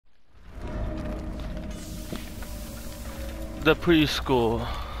The preschool.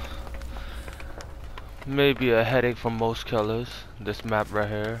 Maybe a headache for most killers. This map right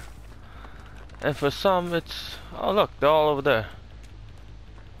here. And for some, it's... Oh look, they're all over there.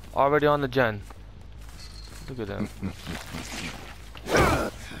 Already on the gen. Look at them.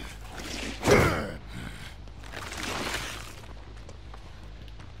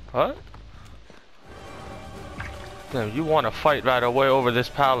 What? Damn, you want to fight right away over this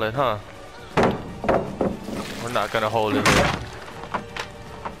pallet, huh? We're not gonna hold it here.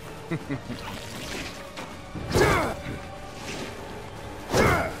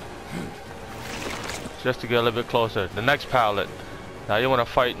 Just to get a little bit closer. The next pallet. Now you want to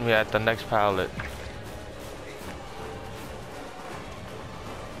fight me at the next pallet.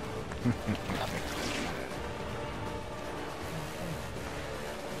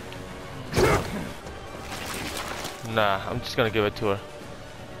 Nah, I'm just gonna give it to her.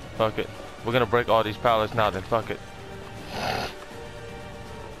 Fuck it. We're gonna break all these pallets now then, fuck it.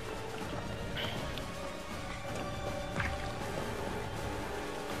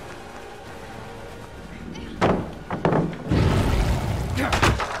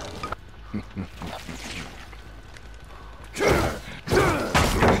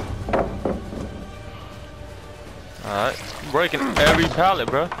 Alright, breaking every pallet,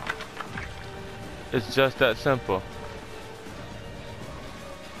 bro. It's just that simple.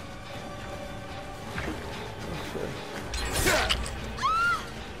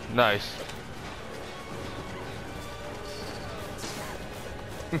 Nice.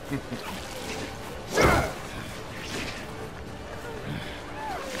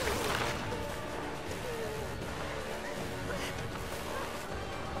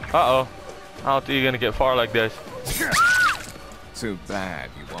 Uh-oh. I don't think you're gonna get far like this. Too bad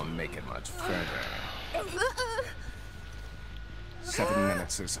you won't make it much further. 7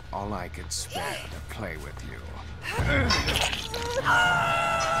 minutes is all I could spare to play with you.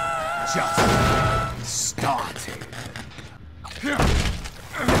 Just started.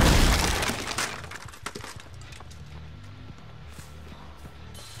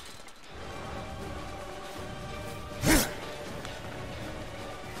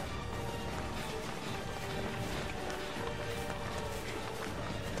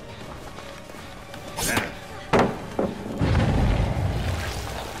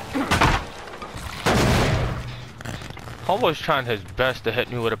 Homeboy's trying his best to hit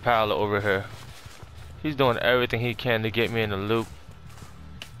me with a pallet over here. He's doing everything he can to get me in the loop.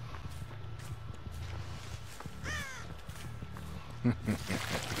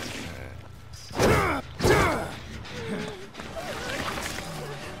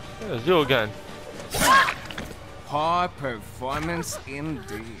 There's you again. Poor performance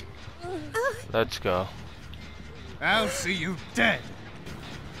indeed. Let's go. I'll see you dead.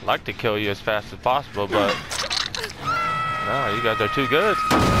 I'd like to kill you as fast as possible, but no, you guys are too good.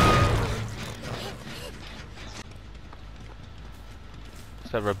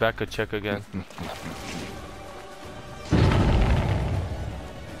 It's that Rebecca chick again.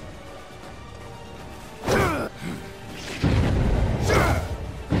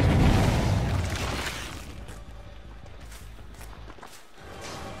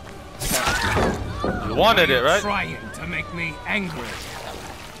 You wanted it, right? Trying to make me angry.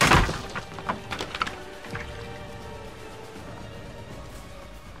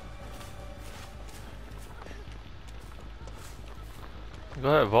 Go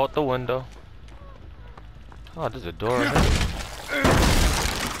ahead, vault the window. Oh, there's a door right here.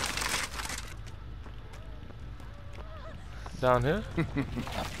 Down here?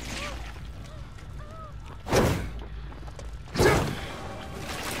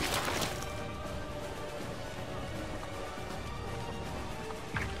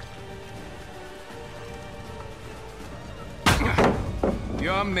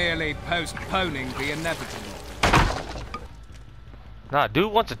 You're merely postponing the inevitable. Nah,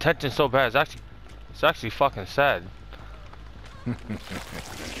 dude wants attention so bad. It's actually fucking sad.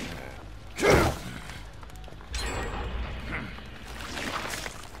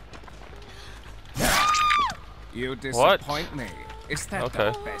 You disappoint me. Is that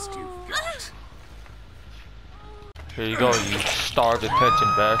okay. the best you've got? Here you go, you starved attention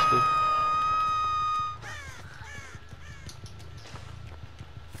bastard.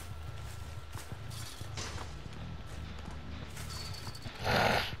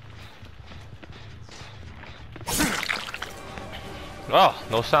 Oh,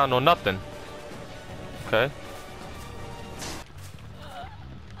 no sound, no nothing. Okay.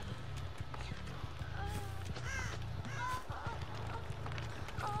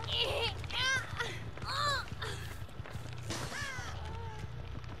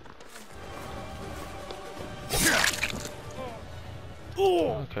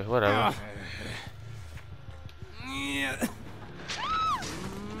 Okay, whatever.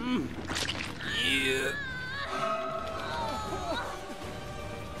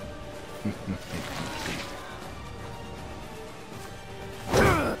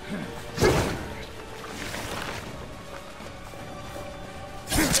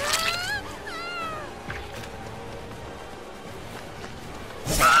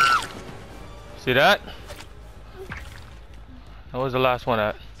 See that? That was the last one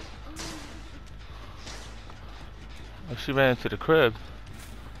at. Oh, she ran into the crib.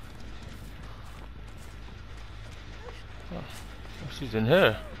 Oh, she's in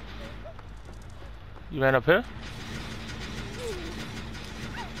here. You ran up here?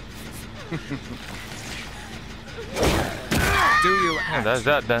 Do you that's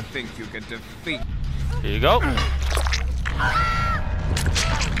that then. think you can defeat? Here you go.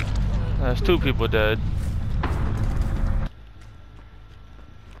 That's 2 people dead.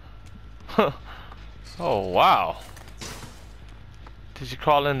 Oh wow. Did she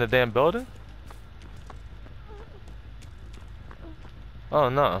crawl in the damn building? Oh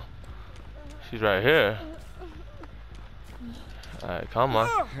no. She's right here. Alright, come on.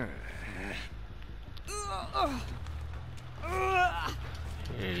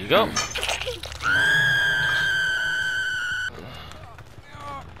 Here you go.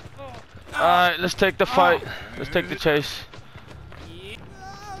 Alright, let's take the fight. Let's take the chase.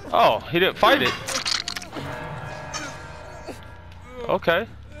 Oh, he didn't fight it. Okay.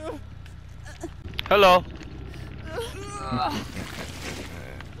 Hello.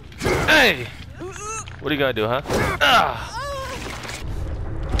 Hey! What are you gonna do, huh? Ah!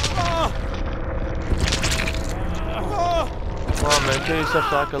 Come on, man. Kill yourself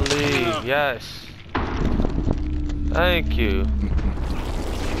so I can leave. Yes. Thank you.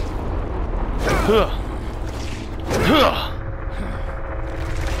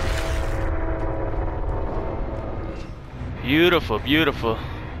 Beautiful, beautiful.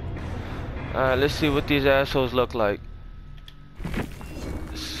 Alright, let's see what these assholes look like.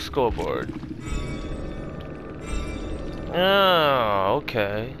 Scoreboard. Oh,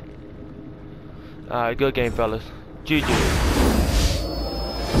 okay. Alright, good game, fellas. GG.